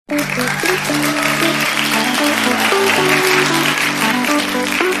Welcome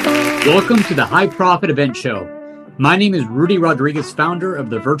to the High Profit Event Show. My name is Rudy Rodriguez, founder of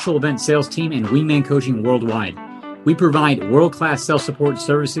the Virtual Event Sales Team and Wingman Coaching Worldwide. We provide world-class sales support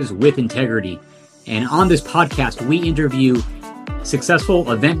services with integrity. And on this podcast, we interview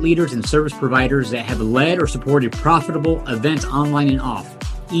successful event leaders and service providers that have led or supported profitable events online and off.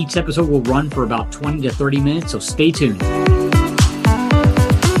 Each episode will run for about 20 to 30 minutes, so stay tuned.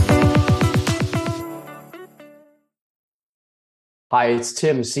 Hi, it's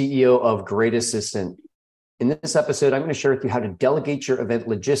Tim, CEO of Great Assistant. In this episode, I'm going to share with you how to delegate your event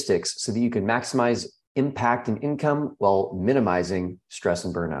logistics so that you can maximize impact and income while minimizing stress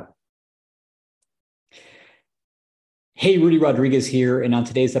and burnout. Hey, Rudy Rodriguez here. And on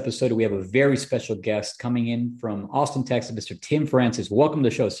today's episode, we have a very special guest coming in from Austin, Texas, Mr. Tim Francis. Welcome to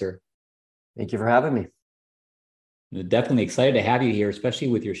the show, sir. Thank you for having me. I'm definitely excited to have you here, especially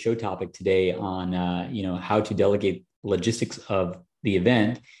with your show topic today on, how to delegate logistics of the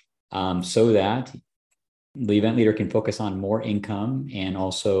event so that the event leader can focus on more income and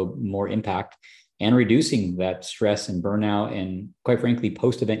also more impact and reducing that stress and burnout and, quite frankly,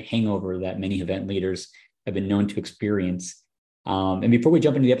 post-event hangover that many event leaders have been known to experience. And before we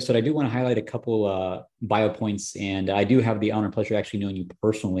jump into the episode, I do want to highlight a couple bio points, and I do have the honor and pleasure of actually knowing you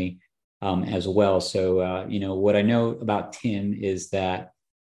personally as well. So, what I know about Tim is that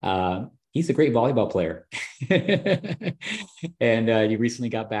he's a great volleyball player. And you recently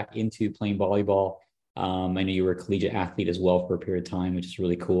got back into playing volleyball. I know you were a collegiate athlete as well for a period of time, which is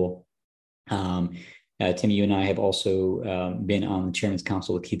really cool. Tim, you and I have also been on the Chairman's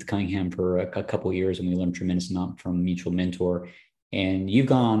Council with Keith Cunningham for a couple of years, and we learned a tremendous amount from a mutual mentor. And you've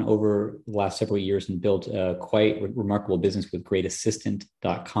gone over the last several years and built a quite remarkable business with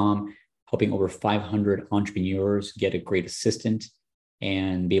greatassistant.com, helping over 500 entrepreneurs get a great assistant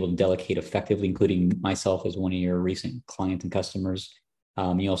and be able to delegate effectively, including myself as one of your recent clients and customers.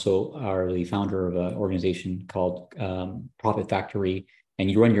 You also are the founder of an organization called Profit Factory,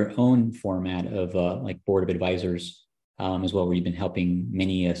 and you run your own format of board of advisors as well, where you've been helping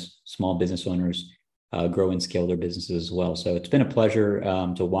many small business owners grow and scale their businesses as well. So it's been a pleasure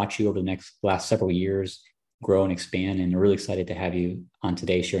to watch you over the last several years grow and expand, and really excited to have you on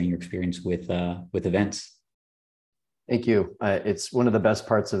today sharing your experience with events. Thank you. It's one of the best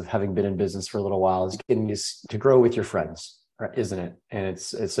parts of having been in business for a little while is getting to grow with your friends, isn't it? And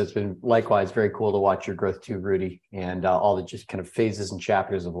it's been likewise very cool to watch your growth too, Rudy, and all the just kind of phases and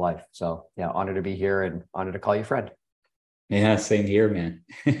chapters of life. So yeah, honored to be here and honored to call you friend. Yeah, same here, man.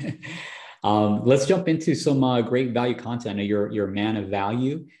 Let's jump into some great value content. I know you're a man of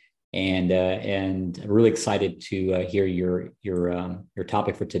value, and really excited to hear your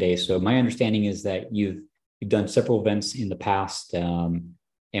topic for today. So my understanding is that you've done several events in the past, and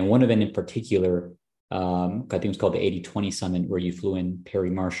one event in particular, I think it was called the 80-20 Summit, where you flew in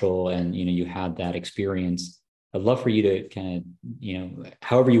Perry Marshall, and you had that experience. I'd love for you to kind of,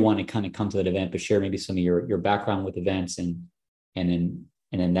 however you want to kind of come to that event, but share maybe some of your background with events and then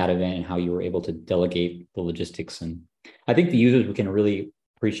that event and how you were able to delegate the logistics. And I think the users can really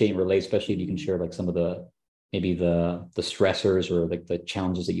appreciate and relate, especially if you can share like some of the stressors or like the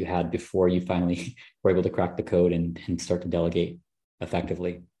challenges that you had before you finally were able to crack the code and start to delegate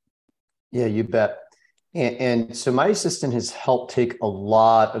effectively. Yeah, you bet. And so my assistant has helped take a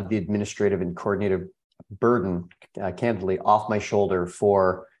lot of the administrative and coordinative burden, candidly, off my shoulder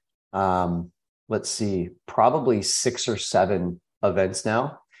for, probably 6 or 7 events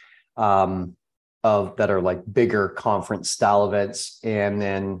now, that are like bigger conference style events, and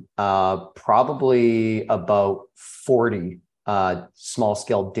then probably about 40 small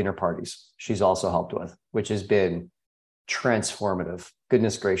scale dinner parties she's also helped with, which has been transformative.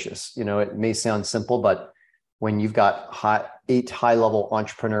 Goodness gracious. It may sound simple, but when you've got 8 high level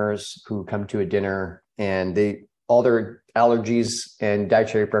entrepreneurs who come to a dinner and all their allergies and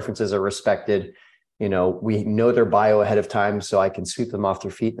dietary preferences are respected, we know their bio ahead of time, so I can sweep them off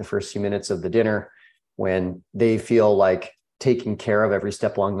their feet in the first few minutes of the dinner. When they feel like taken care of every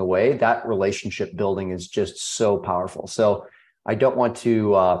step along the way, that relationship building is just so powerful. So I don't want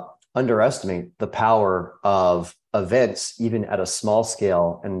to underestimate the power of events, even at a small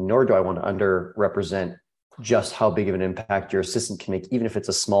scale, and nor do I want to underrepresent just how big of an impact your assistant can make, even if it's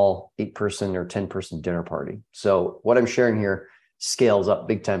a small 8-person or 10-person dinner party. So what I'm sharing here scales up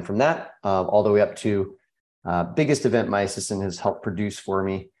big time from that, all the way up to biggest event my assistant has helped produce for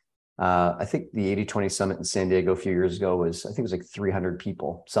me. I think the 80-20 Summit in San Diego a few years ago was like 300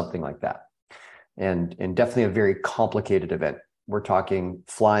 people, something like that. And definitely a very complicated event. We're talking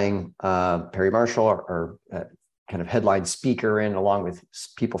flying Perry Marshall or kind of headline speaker in along with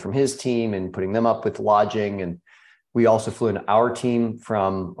people from his team and putting them up with lodging. And we also flew in our team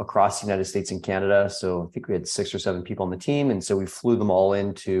from across the United States and Canada. So I think we had 6 or 7 people on the team. And so we flew them all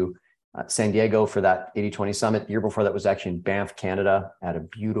into San Diego for that 80/20 summit. The year before that was actually in Banff, Canada, at a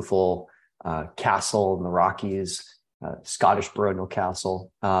beautiful castle in the Rockies, Scottish baronial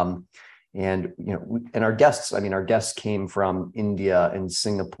castle. And our guests came from India and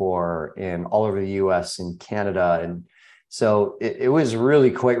Singapore and all over the US and Canada. And so it was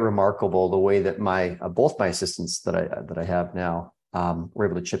really quite remarkable the way that both my assistants that I have now were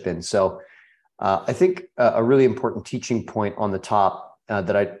able to chip in. So I think a really important teaching point on the top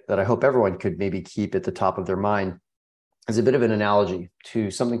that I hope everyone could maybe keep at the top of their mind is a bit of an analogy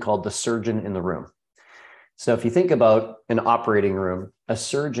to something called the surgeon in the room. So if you think about an operating room, a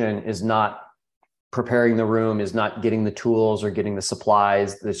surgeon is not preparing the room, is not getting the tools or getting the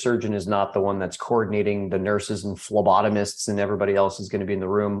supplies. The surgeon is not the one that's coordinating the nurses and phlebotomists and everybody else is going to be in the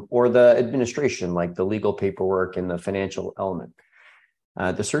room, or the administration, like the legal paperwork and the financial element.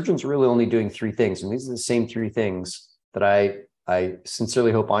 The surgeon's really only doing 3 things. And these are the same 3 things that I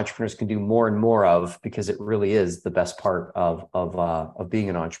sincerely hope entrepreneurs can do more and more of, because it really is the best part of being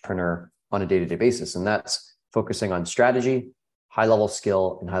an entrepreneur on a day-to-day basis. And that's focusing on strategy, high-level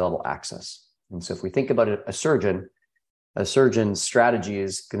skill, and high-level access. And so if we think about it, a surgeon's strategy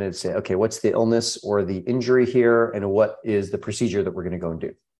is going to say, okay, what's the illness or the injury here? And what is the procedure that we're going to go and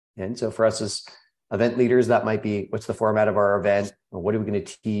do? And so for us as event leaders, that might be, what's the format of our event? What are we going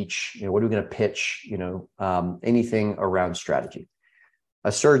to teach? What are we going to pitch? Anything around strategy.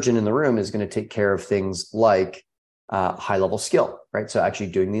 A surgeon in the room is going to take care of things like high-level skill, right? So actually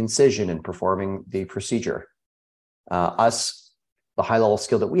doing the incision and performing the procedure. The high-level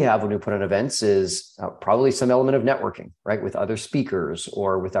skill that we have when we put on events is probably some element of networking, right? With other speakers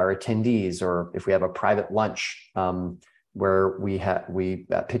or with our attendees, or if we have a private lunch where we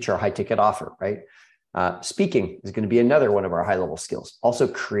pitch our high-ticket offer, right? Speaking is going to be another one of our high-level skills. Also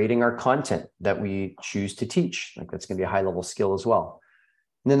creating our content that we choose to teach, like that's going to be a high-level skill as well.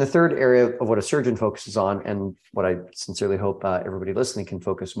 And then the third area of what a surgeon focuses on, and what I sincerely hope everybody listening can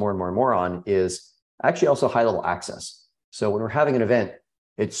focus more and more and more on, is actually also high-level access. So when we're having an event,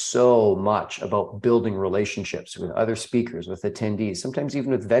 it's so much about building relationships with other speakers, with attendees, sometimes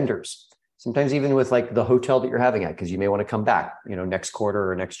even with vendors, sometimes even with like the hotel that you're having at, because you may want to come back, next quarter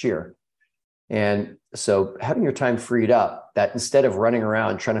or next year. And so having your time freed up, that instead of running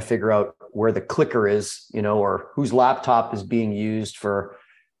around trying to figure out where the clicker is, or whose laptop is being used for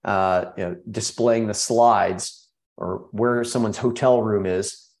displaying the slides, or where someone's hotel room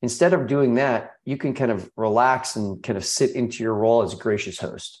is, instead of doing that, you can kind of relax and kind of sit into your role as a gracious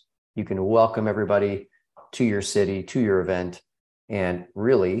host. You can welcome everybody to your city, to your event, and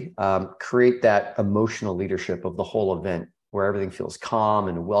really create that emotional leadership of the whole event, where everything feels calm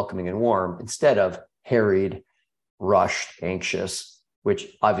and welcoming and warm, instead of harried, rushed, anxious,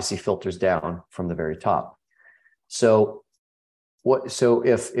 which obviously filters down from the very top. So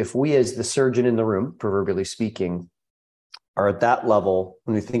if we, as the surgeon in the room, proverbially speaking, are at that level,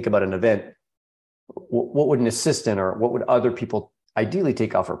 when we think about an event, what would an assistant or what would other people ideally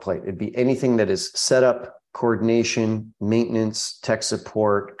take off our plate? It'd be anything that is setup, coordination, maintenance, tech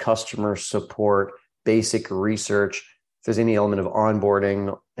support, customer support, basic research. If there's any element of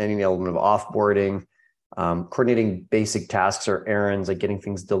onboarding, any element of offboarding, coordinating basic tasks or errands, like getting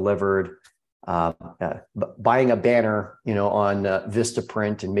things delivered, buying a banner, on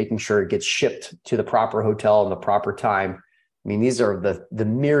Vistaprint and making sure it gets shipped to the proper hotel in the proper time. I mean, these are the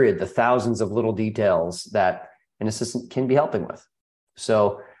myriad, the thousands of little details that an assistant can be helping with.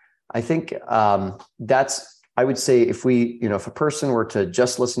 So I think I would say if a person were to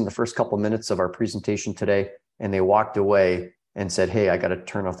just listen to the first couple of minutes of our presentation today and they walked away and said, hey, I got to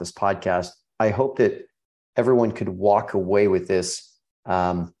turn off this podcast, I hope that everyone could walk away with this,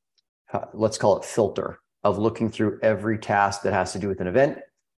 let's call it filter, of looking through every task that has to do with an event.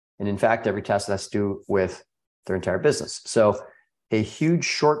 And in fact, every task that has to do with their entire business. So a huge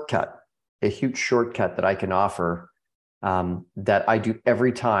shortcut that I can offer that I do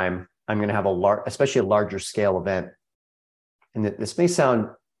every time I'm going to have especially a larger scale event. And this may sound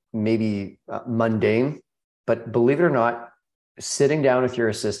maybe mundane, but believe it or not, sitting down with your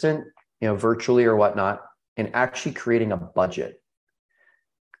assistant, virtually or whatnot, and actually creating a budget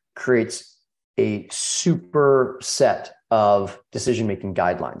creates a super set of decision-making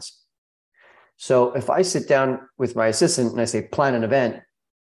guidelines. So if I sit down with my assistant and I say, plan an event,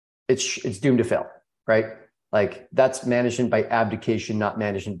 it's doomed to fail, right? Like that's management by abdication, not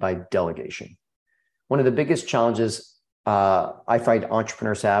management by delegation. One of the biggest challenges I find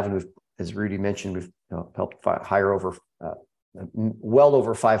entrepreneurs have, and as Rudy mentioned, helped hire well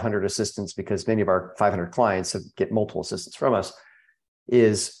over 500 assistants, because many of our 500 clients get multiple assistants from us,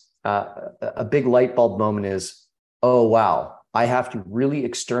 is a big light bulb moment is, oh, wow, I have to really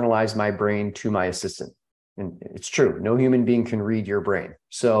externalize my brain to my assistant. And it's true. No human being can read your brain.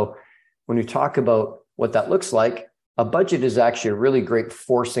 So when we talk about what that looks like, a budget is actually a really great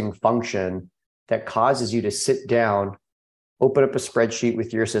forcing function that causes you to sit down, open up a spreadsheet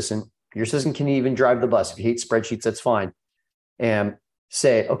with your assistant. Your assistant can even drive the bus. If you hate spreadsheets, that's fine. And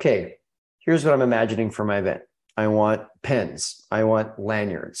say, okay, here's what I'm imagining for my event. I want pens. I want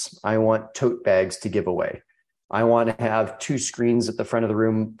lanyards. I want tote bags to give away. I want to have 2 screens at the front of the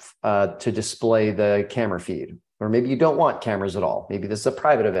room to display the camera feed. Or maybe you don't want cameras at all. Maybe this is a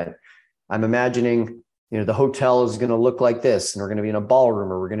private event. I'm imagining, the hotel is going to look like this, and we're going to be in a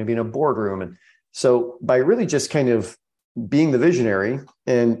ballroom, or we're going to be in a boardroom. And so by really just kind of being the visionary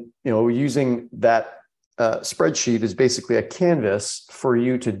and, using that spreadsheet is basically a canvas for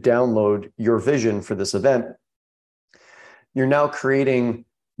you to download your vision for this event, you're now creating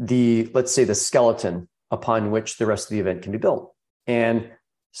let's say the skeleton upon which the rest of the event can be built. And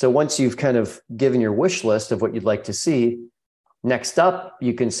so once you've kind of given your wish list of what you'd like to see, next up,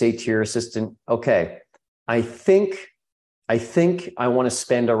 you can say to your assistant, okay, I think I want to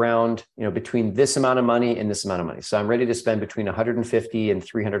spend around, between this amount of money and this amount of money. So I'm ready to spend between $150 and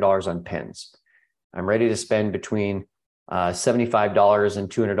 $300 on pens. I'm ready to spend between $75 and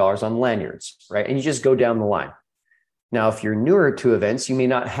 $200 on lanyards, right? And you just go down the line. Now, if you're newer to events, you may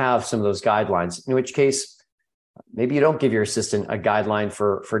not have some of those guidelines, in which case, maybe you don't give your assistant a guideline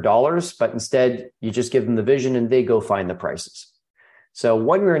for dollars, but instead you just give them the vision and they go find the prices. So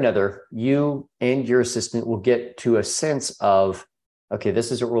one way or another, you and your assistant will get to a sense of, okay,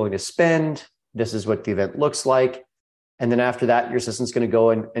 this is what we're willing to spend. This is what the event looks like. And then after that, your assistant's going to go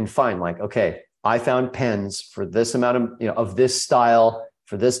and find, like, okay, I found pens for this amount of this style,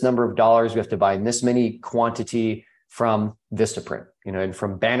 for this number of dollars. We have to buy in this many quantity from Vistaprint, and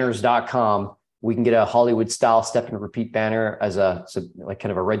from banners.com, we can get a Hollywood style step and repeat banner as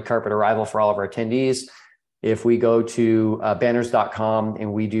kind of a red carpet arrival for all of our attendees. If we go to banners.com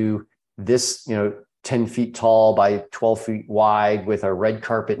and we do this, 10 feet tall by 12 feet wide with a red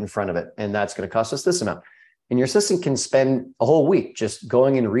carpet in front of it, and that's going to cost us this amount. And your assistant can spend a whole week just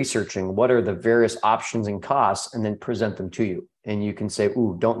going and researching what are the various options and costs, and then present them to you. And you can say,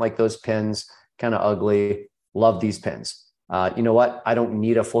 ooh, don't like those pens, kind of ugly, love these pens. You know what? I don't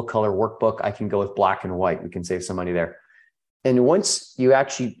need a full color workbook. I can go with black and white. We can save some money there. And once you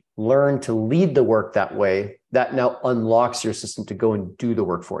actually learn to lead the work that way, that now unlocks your assistant to go and do the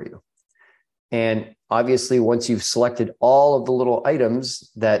work for you. And obviously, once you've selected all of the little items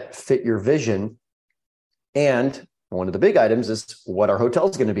that fit your vision, and one of the big items is what our hotel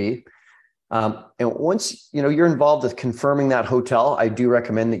is going to be. And once you're involved with confirming that hotel, I do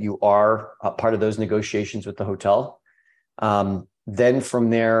recommend that you are a part of those negotiations with the hotel. Then from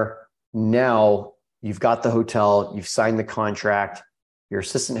there, now you've got the hotel, you've signed the contract, your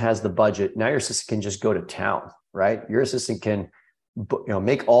assistant has the budget. Now your assistant can just go to town, right? Your assistant can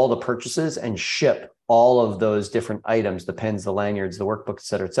make all the purchases and ship all of those different items, the pens, the lanyards, the workbook,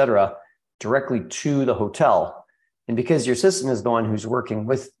 et cetera, directly to the hotel. And because your assistant is the one who's working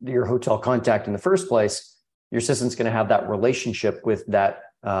with your hotel contact in the first place, your assistant's going to have that relationship with that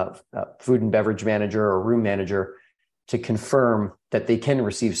food and beverage manager or room manager to confirm that they can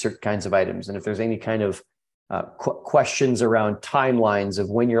receive certain kinds of items. And if there's any kind of questions around timelines of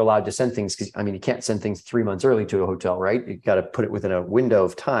when you're allowed to send things, because you can't send things 3 months early to a hotel, right? You got to put it within a window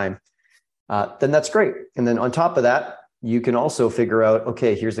of time. Then that's great. And then on top of that, you can also figure out,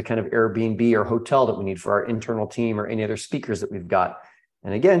 okay, here's the kind of Airbnb or hotel that we need for our internal team or any other speakers that we've got.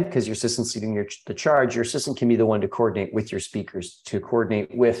 And again, because your assistant's leading the charge, your assistant can be the one to coordinate with your speakers, to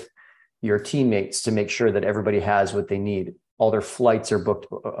coordinate with your teammates to make sure that everybody has what they need. All their flights are booked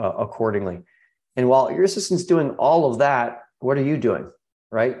accordingly. And while your assistant's doing all of that, what are you doing,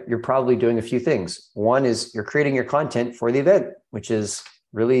 right? You're probably doing a few things. One is you're creating your content for the event, which is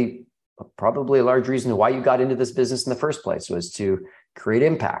really probably a large reason why you got into this business in the first place, was to create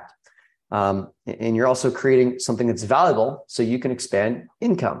impact. And you're also creating something that's valuable so you can expand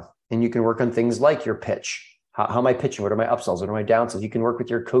income, and you can work on things like your pitch. How am I pitching? What are my upsells? What are my downsells? You can work with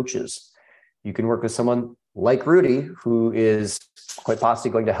your coaches. You can work with someone like Rudy, who is quite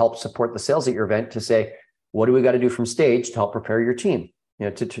possibly going to help support the sales at your event, to say, what do we got to do from stage to help prepare your team,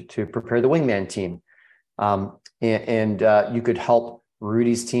 to prepare the wingman team. You could help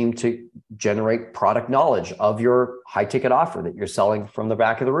Rudy's team to generate product knowledge of your high ticket offer that you're selling from the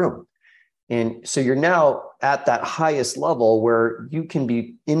back of the room. And so you're now at that highest level where you can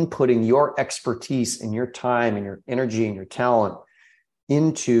be inputting your expertise and your time and your energy and your talent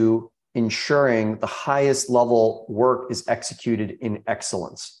into ensuring the highest level work is executed in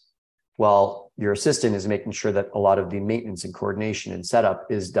excellence, while your assistant is making sure that a lot of the maintenance and coordination and setup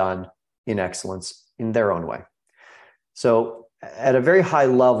is done in excellence in their own way. So at a very high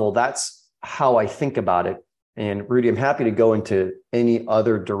level, that's how I think about it. And Rudy, I'm happy to go into any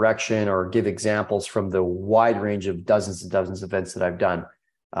other direction or give examples from the wide range of dozens and dozens of events that I've done.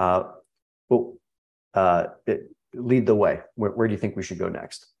 Lead the way. Where do you think we should go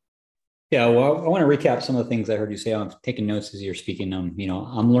next? Yeah, well, I want to recap some of the things I heard you say. I'm taking notes as you're speaking.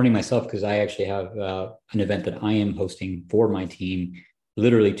 I'm learning myself because I actually have an event that I am hosting for my team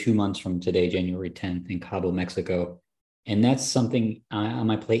literally 2 months from today, January 10th in Cabo, Mexico. And that's something on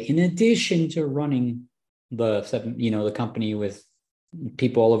my plate, in addition to running the company with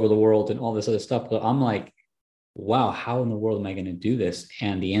people all over the world and all this other stuff. But I'm like, wow, how in the world am I going to do this?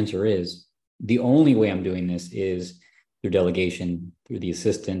 And the answer is, the only way I'm doing this is through delegation, through the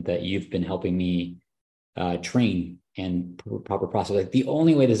assistant that you've been helping me train and proper process. Like, the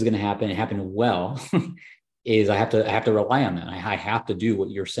only way this is going to happen well, is I have to rely on that. I have to do what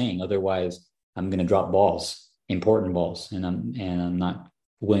you're saying. Otherwise, I'm going to drop balls, important balls, and I'm not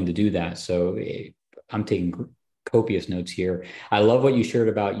willing to do that. So I'm taking copious notes here. I love what you shared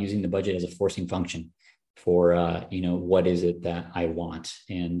about using the budget as a forcing function for, what is it that I want,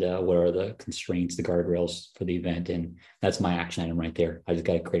 and what are the constraints, the guardrails for the event. And that's my action item right there. I just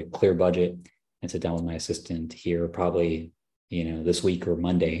got to create a clear budget and sit down with my assistant here probably, this week or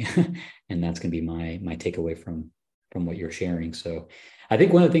Monday. And that's going to be my takeaway from what you're sharing. So I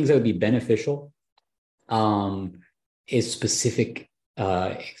think one of the things that would be beneficial is specific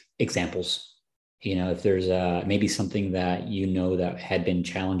examples. If there's maybe something that that had been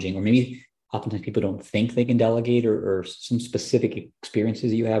challenging, or maybe oftentimes people don't think they can delegate, or some specific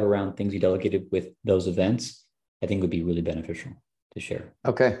experiences you have around things you delegated with those events, I think would be really beneficial to share.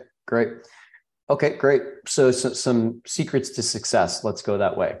 Okay, great. So some secrets to success. Let's go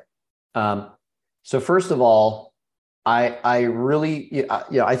that way. So first of all, I really,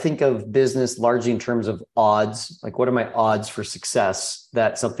 I think of business largely in terms of odds. Like, what are my odds for success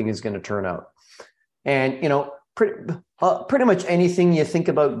that something is going to turn out? And, pretty much anything you think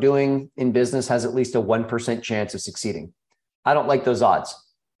about doing in business has at least a 1% chance of succeeding. I don't like those odds.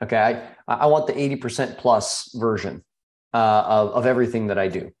 Okay. I want the 80% plus version of everything that I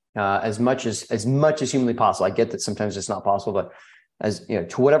do, as much as humanly possible. I get that sometimes it's not possible, but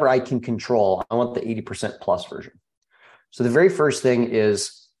to whatever I can control, I want the 80% plus version. So the very first thing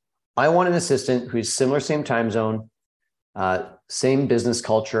is, I want an assistant who's similar, same time zone, same business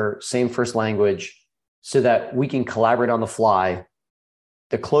culture, same first language, so that we can collaborate on the fly.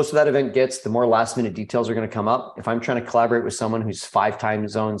 The closer that event gets, the more last minute details are going to come up. If I'm trying to collaborate with someone who's 5 time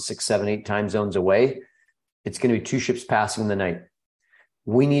zones, 6, 7, 8 time zones away, it's going to be 2 ships passing in the night.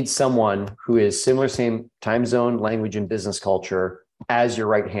 We need someone who is similar, same time zone, language, and business culture as your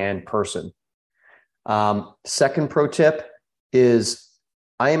right-hand person. Second pro tip is,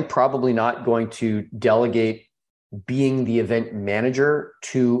 I am probably not going to delegate being the event manager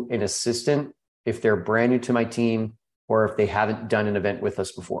to an assistant if they're brand new to my team or if they haven't done an event with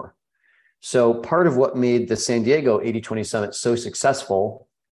us before. So part of what made the San Diego 80/20 Summit so successful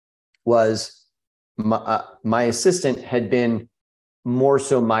was my assistant had been more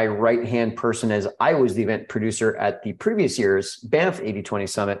so my right-hand person, as I was the event producer at the previous year's Banff 80/20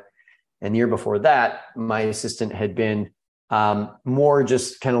 Summit. And the year before that, my assistant had been more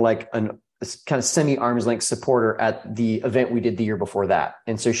just kind of like semi-arm's length supporter at the event we did the year before that.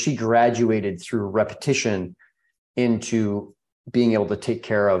 And so she graduated through repetition into being able to take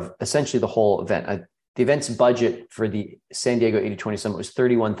care of essentially the whole event. The event's budget for the San Diego 80/20 Summit was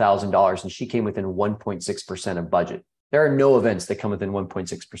 $31,000, and she came within 1.6% of budget. There are no events that come within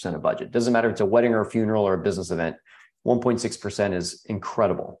 1.6% of budget. Doesn't matter if it's a wedding or a funeral or a business event. 1.6% is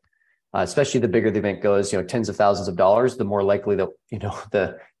incredible. Especially the bigger the event goes, tens of thousands of dollars, the more likely that,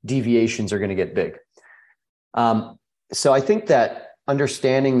 the deviations are going to get big. So I think that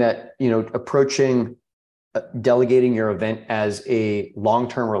understanding that, approaching delegating your event as a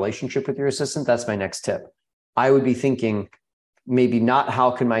long-term relationship with your assistant, that's my next tip. I would be thinking maybe not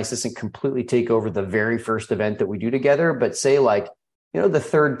how can my assistant completely take over the very first event that we do together, but say the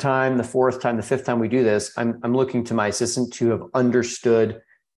third time, the fourth time, the fifth time we do this, I'm looking to my assistant to have understood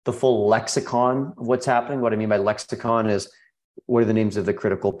the full lexicon of what's happening. What I mean by lexicon is, what are the names of the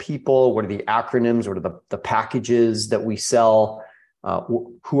critical people? What are the acronyms? What are the packages that we sell?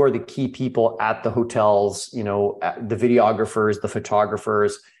 Who are the key people at the hotels? The videographers, the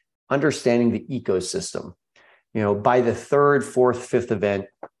photographers. understanding the ecosystem. By the third, fourth, fifth event,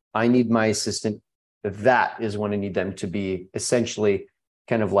 I need my assistant. That is when I need them to be essentially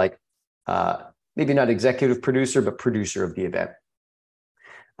kind of like maybe not executive producer, but producer of the event.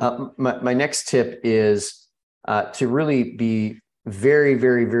 My next tip is to really be very,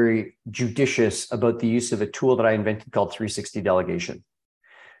 very, very judicious about the use of a tool that I invented called 360 delegation.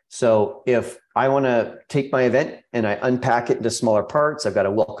 So if I want to take my event and I unpack it into smaller parts, I've got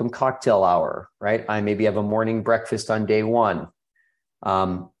a welcome cocktail hour, right? I maybe have a morning breakfast on day one.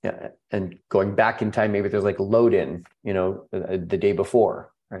 And going back in time, maybe there's like load in, the day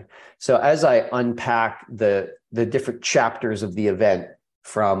before, right? So as I unpack the different chapters of the event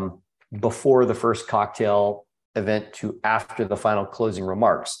from before the first cocktail event to after the final closing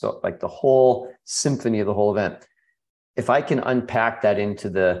remarks, like the whole symphony of the whole event, if I can unpack that into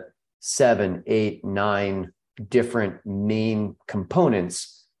the 7, 8, 9 different main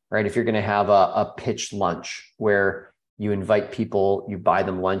components, right? If you're going to have a pitch lunch where you invite people, you buy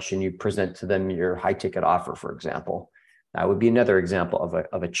them lunch, and you present to them your high ticket offer, for example, that would be another example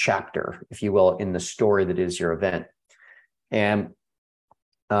of a chapter, if you will, in the story that is your event. And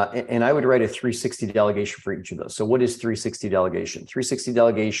I would write a 360 delegation for each of those. So what is 360 delegation? 360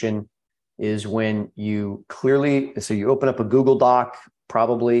 delegation is when you open up a Google Doc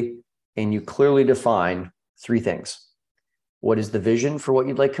probably, and you clearly define 3 things. What is the vision for what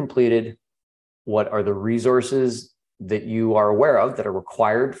you'd like completed? What are the resources that you are aware of that are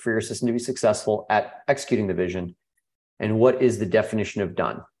required for your system to be successful at executing the vision? And what is the definition of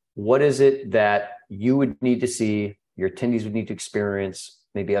done? What is it that you would need to see, your attendees would need to experience,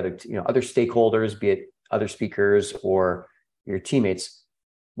 maybe other stakeholders, be it other speakers or your teammates?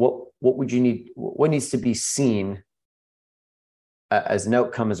 What would you need? What needs to be seen as an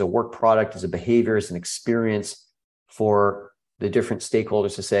outcome, as a work product, as a behavior, as an experience for the different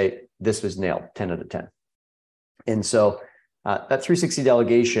stakeholders to say, this was nailed, 10 out of 10. And so that 360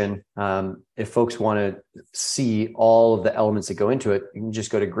 delegation, if folks want to see all of the elements that go into it, you can just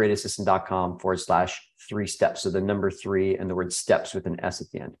go to greatassistant.com/3 steps. So the number 3 and the word steps with an S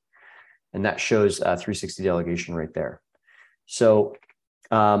at the end. And that shows 360 delegation right there. So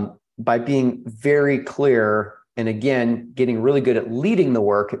by being very clear, and again, getting really good at leading the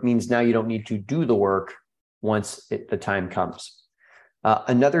work, it means now you don't need to do the work once the time comes.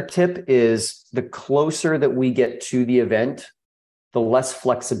 Another tip is the closer that we get to the event, the less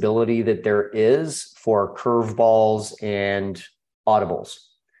flexibility that there is for curveballs and audibles.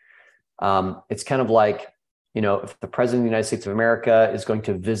 It's kind of like, if the president of the United States of America is going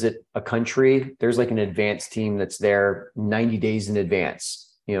to visit a country, there's like an advance team that's there 90 days in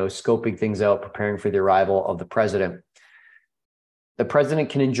advance, scoping things out, preparing for the arrival of the president. The president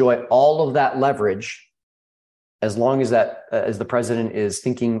can enjoy all of that leverage as long as the president is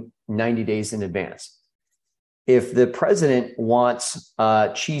thinking 90 days in advance. If the president wants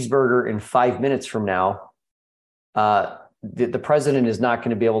a cheeseburger in 5 minutes from now, the president is not going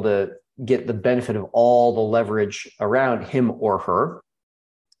to be able to get the benefit of all the leverage around him or her.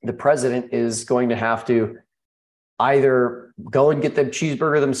 The president is going to have to either go and get the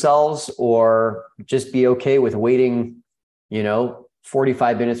cheeseburger themselves or just be okay with waiting,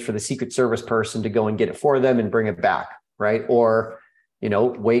 45 minutes for the Secret Service person to go and get it for them and bring it back, right? Or,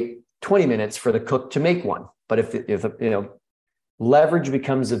 wait 20 minutes for the cook to make one. But if leverage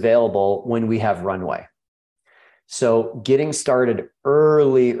becomes available when we have runway. So getting started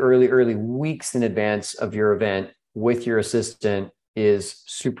early weeks in advance of your event with your assistant is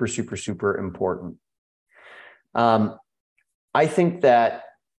super, super, super important. I think that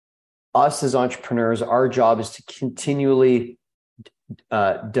us as entrepreneurs, our job is to continually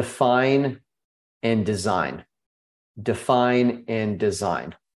define and design. Defining,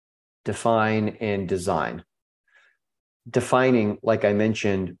 like I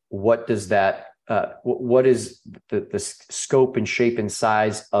mentioned, what is the scope and shape and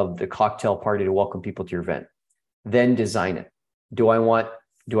size of the cocktail party to welcome people to your event? Then design it. Do I want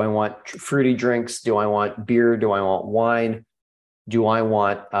fruity drinks? Do I want beer? Do I want wine? Do I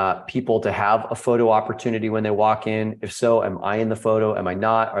want people to have a photo opportunity when they walk in? If so, am I in the photo? Am I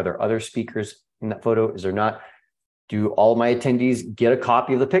not? Are there other speakers in that photo? Is there not? Do all my attendees get a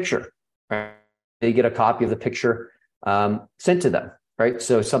copy of the picture? Right? They get a copy of the picture sent to them, right?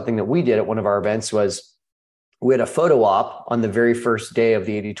 So something that we did at one of our events was we had a photo op on the very first day of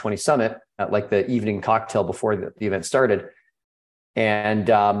the 80/20 Summit, at like the evening cocktail before the event started. And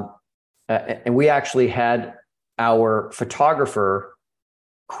we actually had our photographer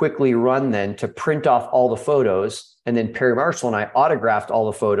quickly run then to print off all the photos. And then Perry Marshall and I autographed all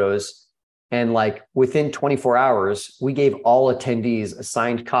the photos And like within 24 hours, we gave all attendees a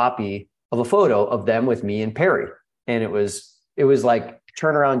signed copy of a photo of them with me and Perry. And it was like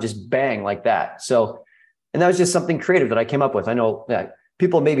turn around, just bang like that. So, and that was just something creative that I came up with. I know that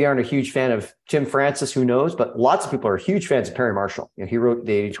people maybe aren't a huge fan of Tim Francis, who knows, but lots of people are huge fans of Perry Marshall. You know, he wrote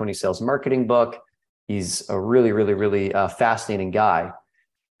the 80/20 sales marketing book. He's a really, really, really fascinating guy.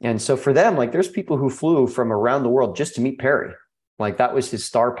 And so for them, like there's people who flew from around the world just to meet Perry. Like that was his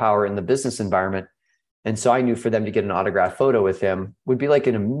star power in the business environment. And so I knew for them to get an autographed photo with him would be like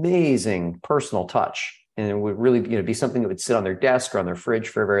an amazing personal touch. And it would really, be something that would sit on their desk or on their fridge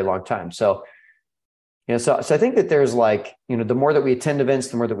for a very long time. So, so I think that there's like, the more that we attend events,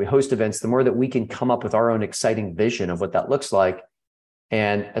 the more that we host events, the more that we can come up with our own exciting vision of what that looks like.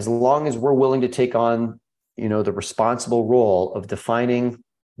 And as long as we're willing to take on, the responsible role of defining,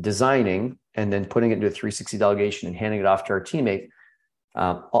 designing, and then putting it into a 360 delegation and handing it off to our teammate,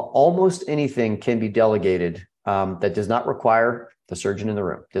 almost anything can be delegated that does not require the surgeon in the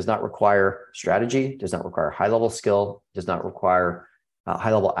room, does not require strategy, does not require high-level skill, does not require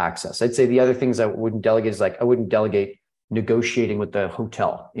high-level access. I'd say the other things I wouldn't delegate is like I wouldn't delegate negotiating with the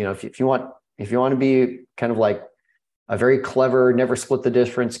hotel. If you want to be kind of like a very clever, never split the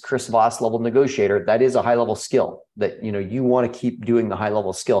difference, Chris Voss level negotiator, that is a high-level skill that you want to keep doing the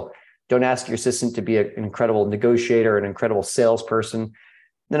high-level skill. Don't ask your assistant to be an incredible negotiator, an incredible salesperson.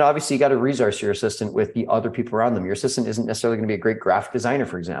 Then obviously you got to resource your assistant with the other people around them. Your assistant isn't necessarily going to be a great graphic designer,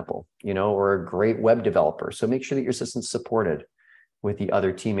 for example, or a great web developer. So make sure that your assistant's supported with the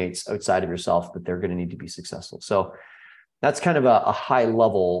other teammates outside of yourself that they're going to need to be successful. So that's kind of a high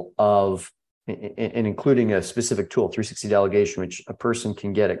level of, and including a specific tool, 360 delegation, which a person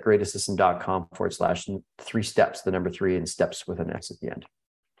can get at greatassistant.com/3 steps, the number 3 and steps with an S at the end.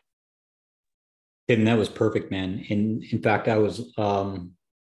 And that was perfect, man. In fact,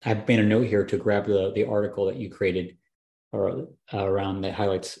 I've made a note here to grab the article that you created or around that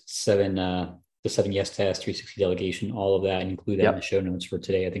highlights the 7 yes tests, 360 delegation, all of that, and include that in the show notes for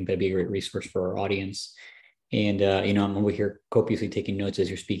today. I think that'd be a great resource for our audience. And, I'm over here copiously taking notes as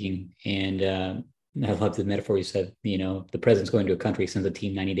you're speaking. And I love the metaphor you said, the president's going to a country, sends a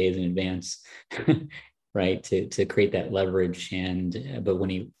team 90 days in advance, right? To create that leverage. But when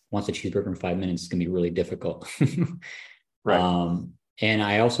he wants a cheeseburger in 5 minutes, it's going to be really difficult. Right. And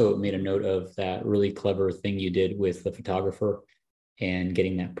I also made a note of that really clever thing you did with the photographer and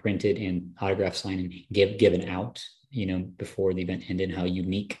getting that printed and autograph signed and given out, before the event ended, how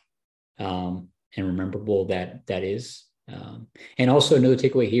unique and rememberable that is. And also another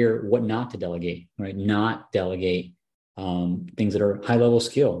takeaway here, what not to delegate, right? Not delegate things that are high level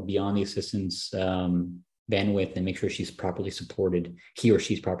skill beyond the assistant's bandwidth, and make sure she's properly supported, he or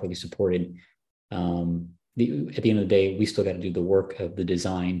she's properly supported. At the end of the day, we still got to do the work of the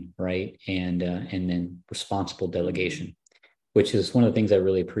design, right? And then responsible delegation, which is one of the things I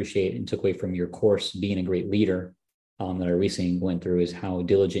really appreciate and took away from your course, Being a Great Leader, that I recently went through, is how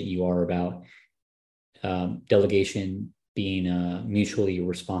diligent you are about delegation being a mutually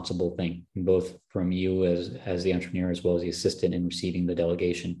responsible thing, both from you as the entrepreneur as well as the assistant in receiving the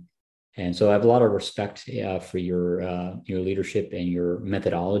delegation. And so I have a lot of respect for your leadership and your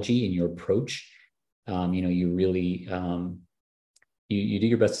methodology and your approach. You really you do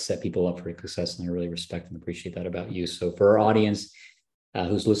your best to set people up for success, and I really respect and appreciate that about you. So for our audience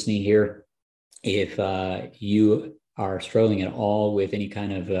who's listening here, if you are struggling at all with any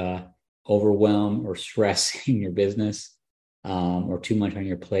kind of overwhelm or stress in your business, or too much on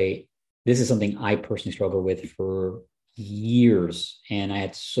your plate, this is something I personally struggle with for years, and I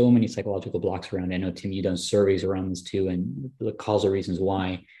had so many psychological blocks around it. I know, Tim, you've done surveys around this too, and the causal reasons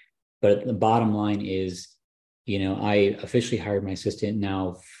why. But the bottom line is, I officially hired my assistant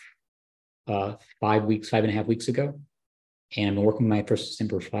now 5.5 weeks ago. And I've been working with my first assistant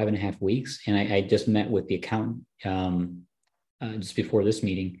for 5.5 weeks. And I just met with the accountant just before this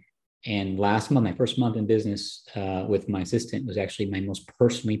meeting. And last month, my first month in business with my assistant was actually my most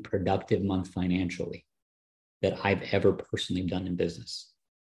personally productive month financially that I've ever personally done in business.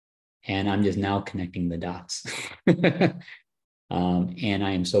 And I'm just now connecting the dots. And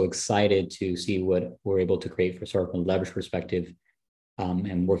I am so excited to see what we're able to create for sort of a leverage perspective,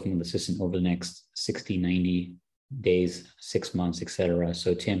 and working with the assistant over the next 60, 90 days, 6 months, et cetera.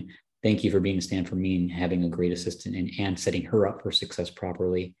 So Tim, thank you for being a stand for me and having a great assistant and setting her up for success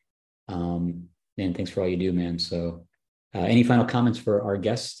properly. And thanks for all you do, man. So any final comments for our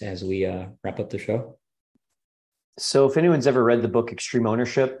guests as we wrap up the show? So if anyone's ever read the book Extreme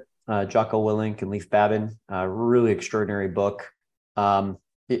Ownership, Jocko Willink and Leif Babin, really extraordinary book.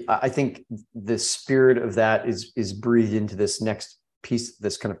 I think the spirit of that is breathed into this next piece,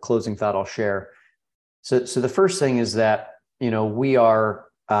 this kind of closing thought I'll share. So the first thing is that, we are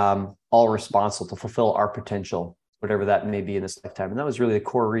all responsible to fulfill our potential, whatever that may be in this lifetime. And that was really the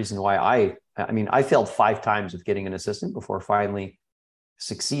core reason why I failed 5 times with getting an assistant before finally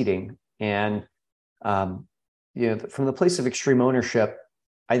succeeding. And, from the place of extreme ownership,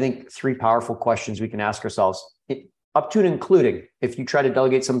 I think 3 powerful questions we can ask ourselves, up to and including if you try to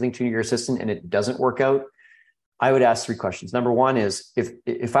delegate something to your assistant and it doesn't work out, I would ask 3 questions. Number 1 is,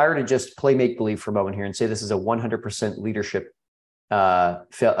 if I were to just play make-believe for a moment here and say this is a 100% leadership, a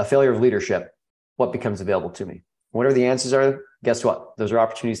failure of leadership, what becomes available to me? Whatever the answers are, guess what? Those are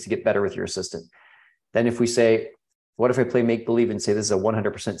opportunities to get better with your assistant. Then if we say, what if I play make-believe and say this is a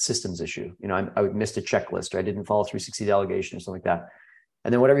 100% systems issue? I missed a checklist, or I didn't follow 360 delegation or something like that.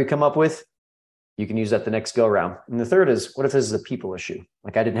 And then whatever you come up with, you can use that the next go around. And the third is, what if this is a people issue?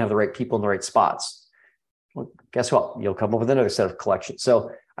 Like I didn't have the right people in the right spots. Well, guess what? You'll come up with another set of collections.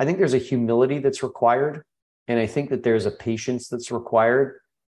 So I think there's a humility that's required. And I think that there's a patience that's required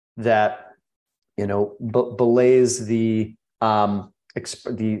that, belays the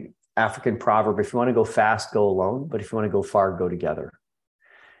African proverb, if you want to go fast, go alone. But if you want to go far, go together.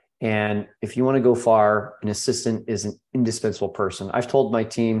 And if you want to go far, an assistant is an indispensable person. I've told my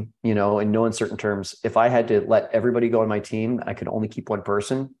team, in no uncertain terms, if I had to let everybody go on my team, I could only keep one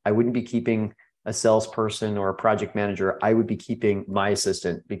person. I wouldn't be keeping a salesperson or a project manager. I would be keeping my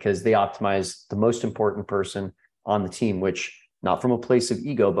assistant, because they optimize the most important person on the team, which, not from a place of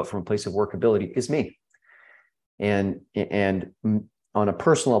ego, but from a place of workability, is me. And on a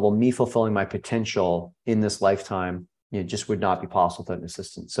personal level, me fulfilling my potential in this lifetime, just would not be possible without an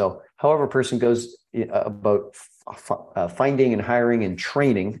assistant. So however a person goes about finding and hiring and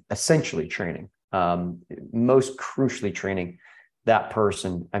training, essentially training, most crucially training that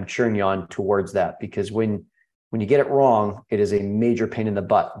person, I'm cheering you on towards that, because when you get it wrong, it is a major pain in the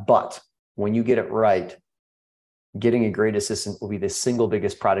butt. But when you get it right, getting a great assistant will be the single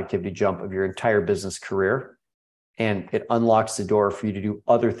biggest productivity jump of your entire business career. And it unlocks the door for you to do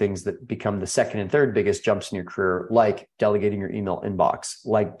other things that become the second and third biggest jumps in your career, like delegating your email inbox,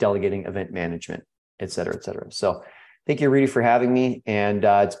 like delegating event management, et cetera, et cetera. So thank you, Rudy, for having me. And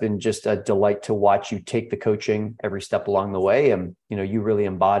it's been just a delight to watch you take the coaching every step along the way. And, you really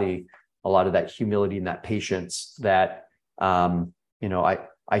embody a lot of that humility and that patience that,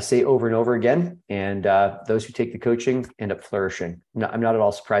 I say over and over again. And those who take the coaching end up flourishing. No, I'm not at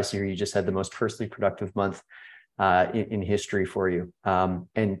all surprised to hear you just had the most personally productive month in history for you.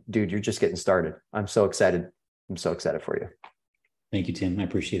 And dude, you're just getting started. I'm so excited. I'm so excited for you. Thank you, Tim. I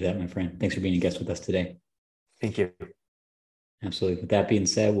appreciate that, my friend. Thanks for being a guest with us today. Thank you. Absolutely. With that being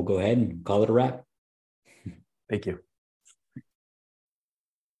said, we'll go ahead and call it a wrap. Thank you.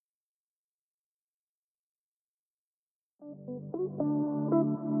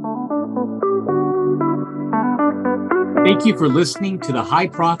 Thank you for listening to the High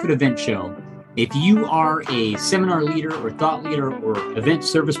Profit Event Show. If you are a seminar leader or thought leader or event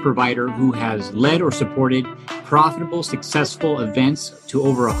service provider who has led or supported profitable, successful events to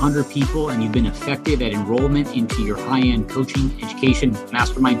over 100 people, and you've been effective at enrollment into your high-end coaching, education,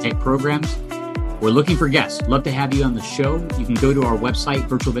 mastermind type programs, we're looking for guests. Love to have you on the show. You can go to our website,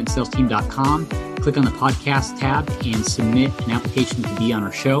 virtualeventsalesteam.com, click on the podcast tab, and submit an application to be on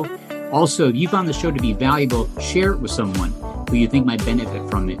our show. Also, if you found the show to be valuable, share it with someone who you think might benefit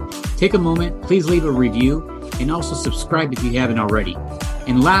from it. Take a moment, please leave a review, and also subscribe if you haven't already.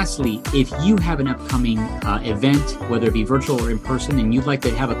 And lastly, if you have an upcoming event, whether it be virtual or in person, and you'd like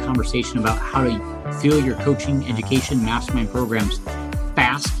to have a conversation about how to fill your coaching, education, mastermind programs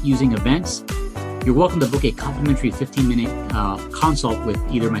fast using events, you're welcome to book a complimentary 15-minute consult with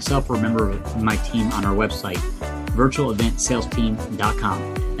either myself or a member of my team on our website,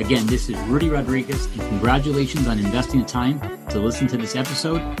 virtualeventsalesteam.com. Again, this is Rudy Rodriguez, and congratulations on investing the time to listen to this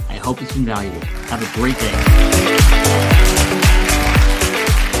episode. I hope it's been valuable. Have a great day.